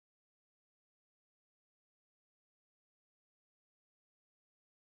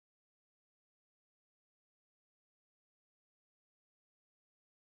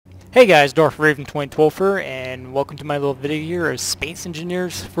Hey guys, Raven2012 here, and welcome to my little video here of Space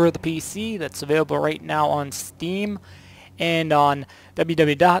Engineers for the PC that's available right now on Steam and on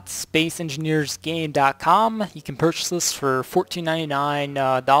www.spaceengineersgame.com. You can purchase this for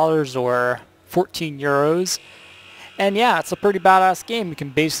 $14.99 or 14 euros. And yeah, it's a pretty badass game. You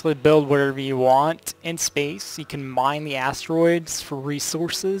can basically build whatever you want in space. You can mine the asteroids for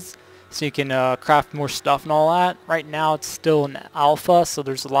resources, so you can craft more stuff and all that. Right now it's still in alpha, so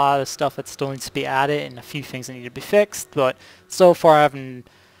there's a lot of stuff that still needs to be added and a few things that need to be fixed. But so far I haven't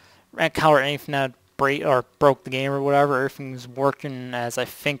encountered anything that broke the game or whatever. Everything's working as I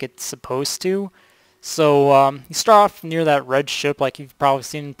think it's supposed to. So you start off near that red ship like you've probably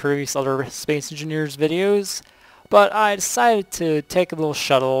seen in previous other Space Engineers videos. But I decided to take a little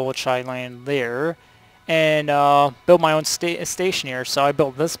shuttle, which I landed there, and build my own station here. So I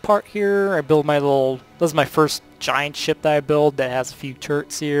built this part here. I built my little, this is my first giant ship that I built that has a few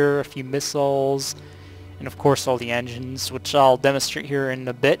turrets here, a few missiles, and of course all the engines, which I'll demonstrate here in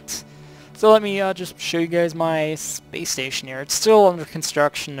a bit. So let me just show you guys my space station here. It's still under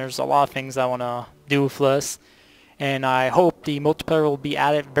construction. There's a lot of things I want to do with this, and I hope the multiplayer will be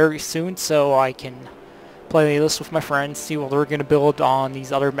added very soon so I can play this with my friends, see what they're going to build on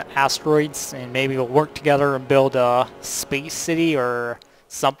these other asteroids, and maybe we'll work together and build a space city or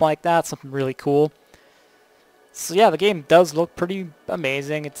something like that, something really cool. So yeah, the game does look pretty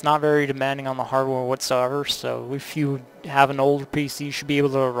amazing. It's not very demanding on the hardware whatsoever, so if you have an older PC you should be able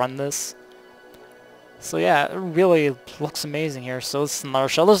to run this. So yeah, it really looks amazing here. So this is another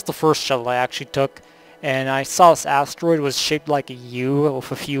shuttle. This is the first shuttle I actually took, and I saw this asteroid was shaped like a U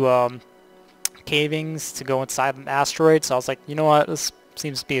with a few cavings to go inside an asteroid, so I was like, you know what, this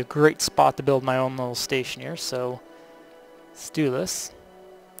seems to be a great spot to build my own little station here, so let's do this.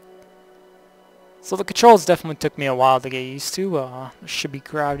 So the controls definitely took me a while to get used to. There should be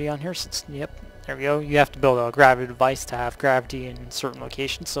gravity on here, so yep, there we go. You have to build a gravity device to have gravity in certain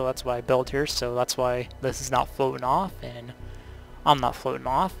locations, so that's why I built here, so that's why this is not floating off, and I'm not floating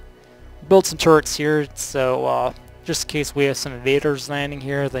off. Build some turrets here, so just in case we have some invaders landing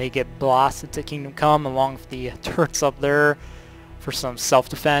here, they get blasted to Kingdom Come along with the turrets up there for some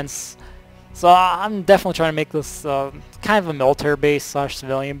self-defense. So I'm definitely trying to make this kind of a military base slash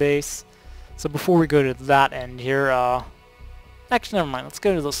civilian base. So before we go to that end here, actually never mind, let's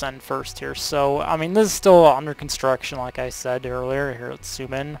go to this end first here. So I mean, this is still under construction like I said earlier. Here, let's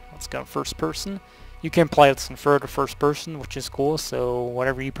zoom in, let's go first person. You can play this in third or first person, which is cool, so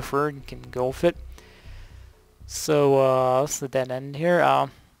whatever you prefer you can go with it. So that's the dead end here.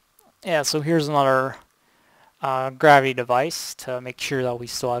 Yeah, so here's another gravity device to make sure that we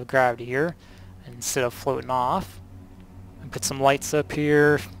still have gravity here instead of floating off. And put some lights up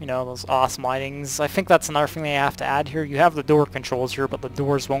here, you know, those awesome lightings. I think that's another thing they have to add here. You have the door controls here, but the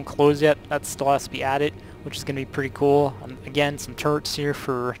doors won't close yet. That still has to be added, which is going to be pretty cool. Again, some turrets here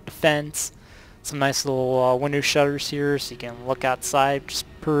for defense. Some nice little window shutters here so you can look outside, which is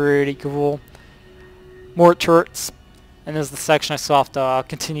pretty cool. More turrets, and this is the section I still have to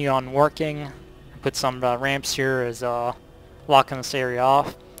continue on working. Put some ramps here as locking this area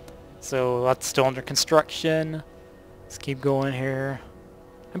off. So that's still under construction. Let's keep going here.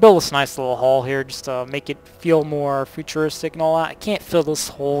 I built this nice little hall here just to make it feel more futuristic and all that. I can't fill this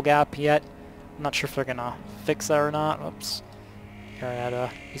whole gap yet. I'm not sure if they're gonna fix that or not. Oops. Here I had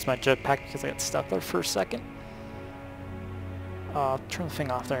to use my jetpack because I got stuck there for a second. Turn the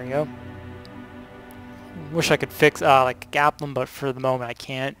thing off. There you go. Wish I could fix like gap them, but for the moment I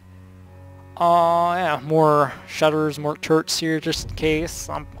can't. Yeah, more shutters, more turrets here just in case.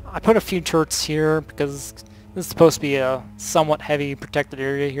 I put a few turrets here because this is supposed to be a somewhat heavy protected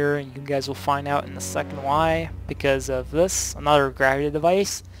area here, and you guys will find out in a second why, because of this, another gravity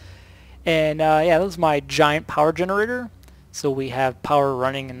device. And yeah, this is my giant power generator. So we have power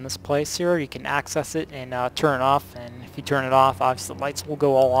running in this place here. You can access it and turn it off, and if you turn it off, obviously the lights will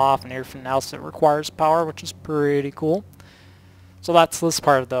go all off and everything else that requires power, which is pretty cool. So that's this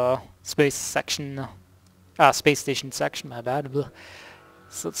part of the space section, space station section, my bad.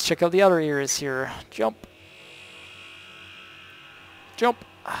 So let's check out the other areas here. Jump. Jump.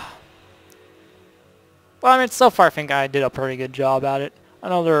 Well, I mean, so far I think I did a pretty good job at it. I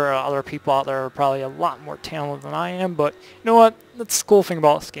know there are other people out there who are probably a lot more talented than I am, but you know what? That's the cool thing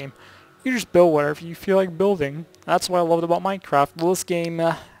about this game. You just build whatever you feel like building. That's what I loved about Minecraft. Well, this game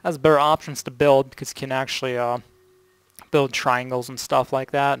has better options to build because you can actually build triangles and stuff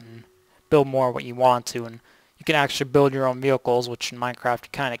like that and build more what you want to. And you can actually build your own vehicles, which in Minecraft you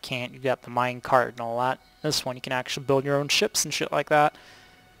kind of can't. You got the mine cart and all that. This one you can actually build your own ships and shit like that.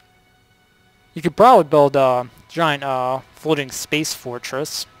 You could probably build a giant floating space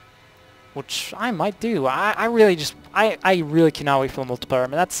fortress which I might do. I really cannot wait for the multiplayer. I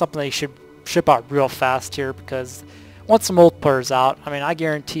mean, that's something they should ship out real fast here, because once the multiplayer's out, I mean, I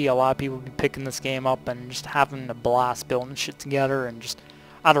guarantee a lot of people will be picking this game up and just having a blast building shit together and just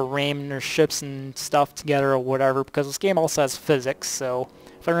out of ramming their ships and stuff together or whatever, because this game also has physics, so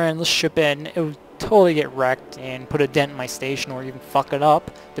if I ran this ship in, it would totally get wrecked and put a dent in my station or even fuck it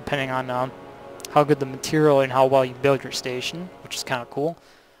up, depending on how good the material and how well you build your station, which is kind of cool.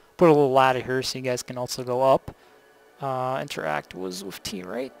 Put a little ladder here so you guys can also go up. Interact was with T,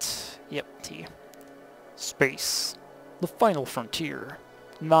 right? Yep, T. Space. The final frontier.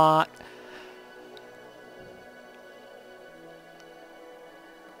 Not.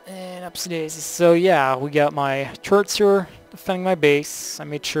 And upstairs. So yeah, we got my turrets here defending my base. I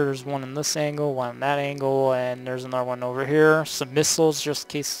made sure there's one in this angle, one in that angle, and there's another one over here. Some missiles just in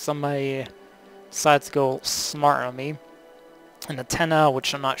case somebody decides to go smart on me. An antenna,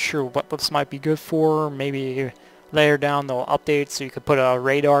 which I'm not sure what this might be good for. Maybe later down they'll update so you could put a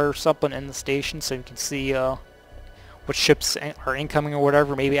radar or something in the station so you can see what ships are incoming or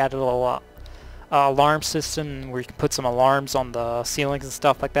whatever. Maybe add a little alarm system where you can put some alarms on the ceilings and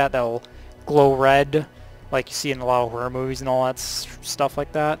stuff like that that'll glow red, like you see in a lot of horror movies and all that stuff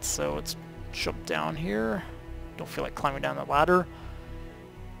like that. So let's jump down here. Don't feel like climbing down the ladder.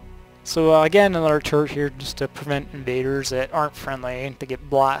 So again, another turret here just to prevent invaders that aren't friendly to get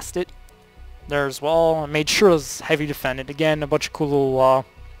blasted. There as well. I made sure it was heavy defended. Again, a bunch of cool little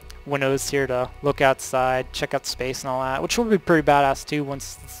windows here to look outside, check out space and all that, which will be pretty badass too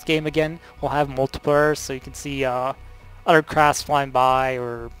once this game again will have multiplayer, so you can see other crafts flying by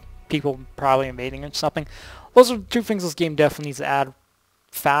or people probably invading or something. Those are two things this game definitely needs to add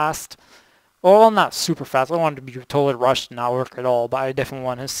fast. Well, not super fast. I don't want it to be totally rushed and not work at all, but I definitely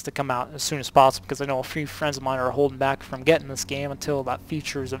want this to come out as soon as possible because I know a few friends of mine are holding back from getting this game until that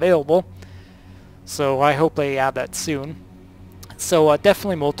feature is available. So I hope they add that soon. So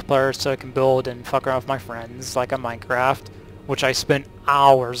definitely multiplayer so I can build and fuck around with my friends like on Minecraft, which I spent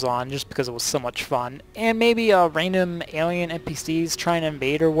hours on just because it was so much fun. And maybe random alien NPCs trying to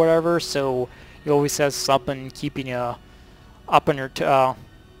invade or whatever, so you always have something keeping you up on your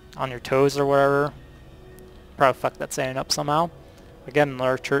toes or whatever. Probably fuck that saying up somehow. Again,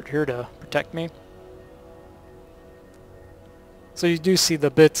 another turret here to protect me. So you do see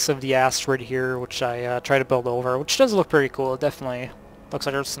the bits of the asteroid here, which I try to build over, which does look pretty cool. It definitely looks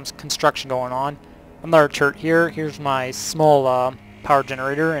like there's some construction going on. Another turret here. Here's my small power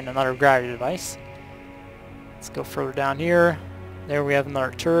generator and another gravity device. Let's go further down here. There we have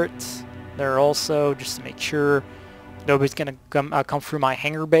another turret. There also, just to make sure nobody's going to come through my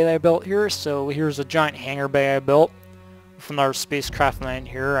hangar bay that I built here. So here's a giant hangar bay I built with another spacecraft land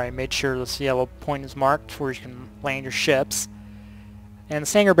here. I made sure this yellow point is marked where you can land your ships. And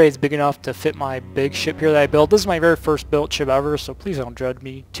this hangar bay is big enough to fit my big ship here that I built. This is my very first built ship ever, so please don't judge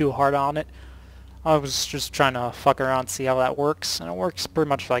me too hard on it. I was just trying to fuck around and see how that works. And it works pretty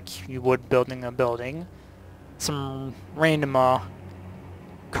much like you would building a building. Some random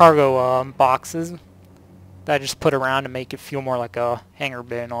cargo boxes that I just put around to make it feel more like a hangar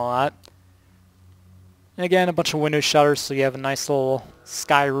bay and all that. And again, a bunch of window shutters so you have a nice little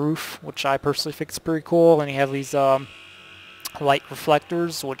sky roof, which I personally think is pretty cool. And you have these light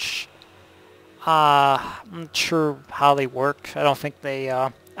reflectors, which I'm not sure how they work. I don't think they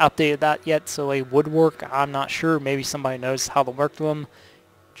updated that yet, so they would work. I'm not sure. Maybe somebody knows how to work them.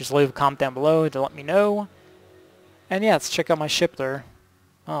 Just leave a comment down below to let me know. And yeah, let's check out my ship there.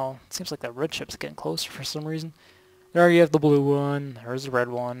 Oh, it seems like that red ship's getting closer for some reason. There you have the blue one. There's the red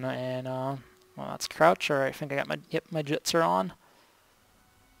one, and well, that's crouch. Alright, I think I got my jets are on.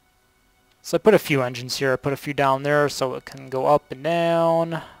 So I put a few engines here. I put a few down there so it can go up and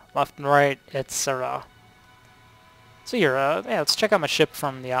down, left and right, etc. So here, yeah, let's check out my ship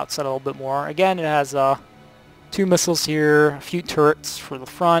from the outside a little bit more. Again, it has 2 missiles here, a few turrets for the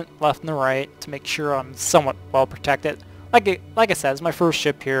front, left and the right to make sure I'm somewhat well protected. Like I said, it's my first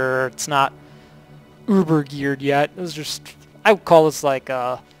ship here. It's not uber geared yet. It's just, I would call this like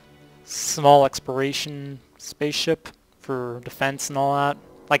a small exploration spaceship for defense and all that.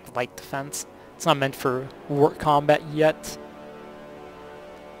 Like light defense. It's not meant for war combat yet.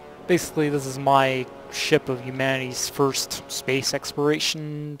 Basically, this is my ship of humanity's first space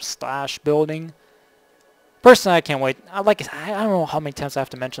exploration / building. Personally, I can't wait. I don't know how many times I have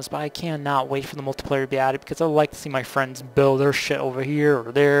to mention this, but I cannot wait for the multiplayer to be added because I would like to see my friends build their shit over here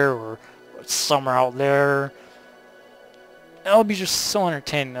or there or somewhere out there. It'll be just so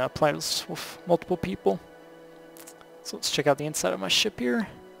entertaining to play this with multiple people. So let's check out the inside of my ship here.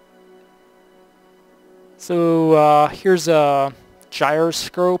 So here's a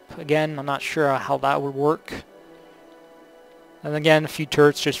gyroscope. Again, I'm not sure how that would work. And again, a few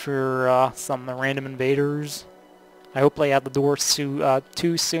turrets just for some random invaders. I hope they have the doors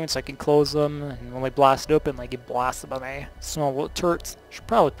too soon so I can close them, and when they blast open, they get blasted by my small little turrets. Should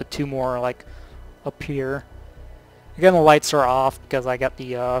probably put 2 more like up here. Again, the lights are off because I got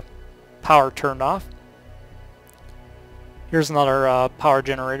the power turned off. Here's another power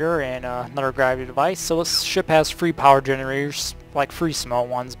generator and another gravity device. So this ship has 3 power generators, like 3 small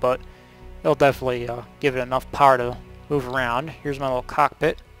ones, but it'll definitely give it enough power to move around. Here's my little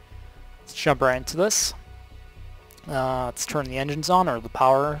cockpit. Let's jump right into this. Let's turn the engines on, or the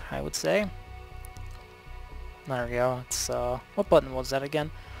power, I would say. There we go. It's what button was that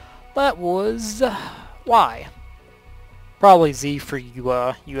again? That was Y. Probably Z for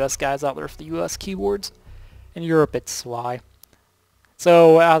you US guys out there for the US keyboards. In Europe, it's Y.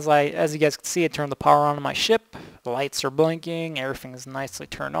 So as you guys can see, I turned the power on my ship. The lights are blinking. Everything is nicely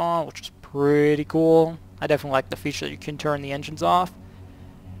turned on, which is pretty cool. I definitely like the feature that you can turn the engines off.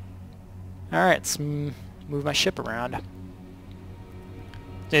 All right, let's move my ship around.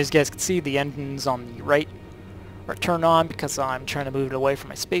 As you guys can see, the engines on the right are turned on because I'm trying to move it away from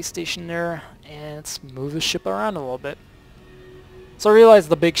my space station there. And let's move the ship around a little bit. So I realize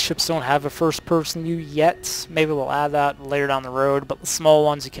the big ships don't have a first-person view yet. Maybe we'll add that later down the road. But the small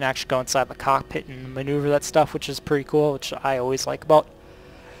ones, you can actually go inside the cockpit and maneuver that stuff, which is pretty cool, which I always like about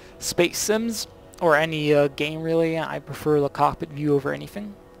space sims, or any game really. I prefer the cockpit view over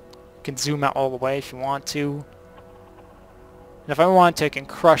anything. You can zoom out all the way if you want to. And if I want to, I can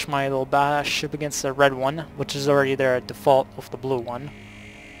crush my little badass ship against the red one, which is already there at default with the blue one.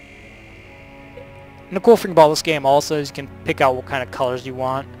 And the cool thing about this game also is you can pick out what kind of colors you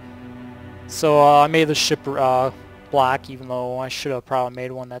want. So I made the ship black, even though I should have probably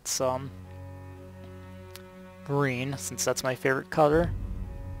made one that's green, since that's my favorite color.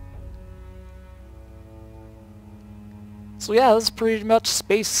 So yeah, this is pretty much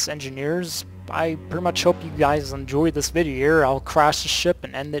Space Engineers. I pretty much hope you guys enjoyed this video here. I'll crash the ship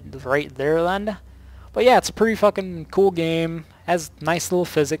and end it right there then. But yeah, it's a pretty fucking cool game. Has nice little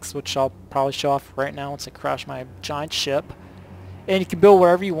physics, which I'll probably show off right now once I crash my giant ship. And you can build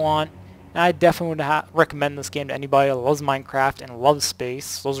whatever you want. And I definitely would recommend this game to anybody that loves Minecraft and loves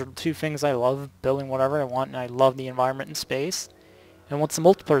space. Those are the 2 things I love, building whatever I want, and I love the environment in space. And once the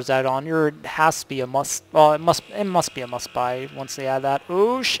multiplayer is added on here, it has to be a must. Well, it must be a must buy once they add that.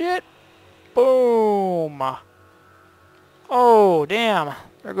 Oh shit! Boom! Oh damn!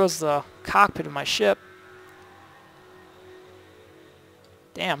 There goes the cockpit of my ship.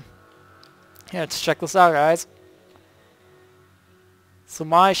 Damn. Yeah, let's check this out, guys. So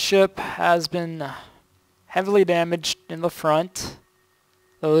my ship has been heavily damaged in the front.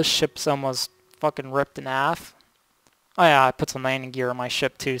 Though this ship's almost fucking ripped in half. Oh yeah, I put some landing gear on my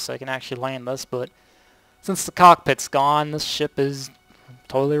ship too so I can actually land this, but since the cockpit's gone, this ship is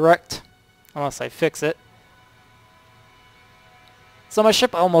totally wrecked. Unless I fix it. So my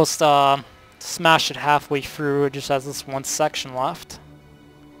ship almost smashed it halfway through. It just has this one section left.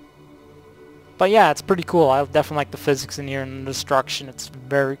 But yeah, it's pretty cool. I definitely like the physics in here and the destruction. It's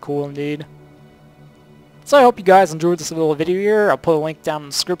very cool indeed. So I hope you guys enjoyed this little video here. I'll put a link down in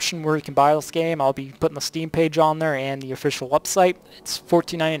the description where you can buy this game. I'll be putting the Steam page on there and the official website. It's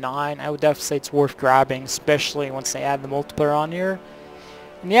 $14.99. I would definitely say it's worth grabbing, especially once they add the multiplayer on here.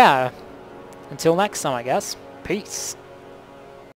 And yeah, until next time, I guess. Peace.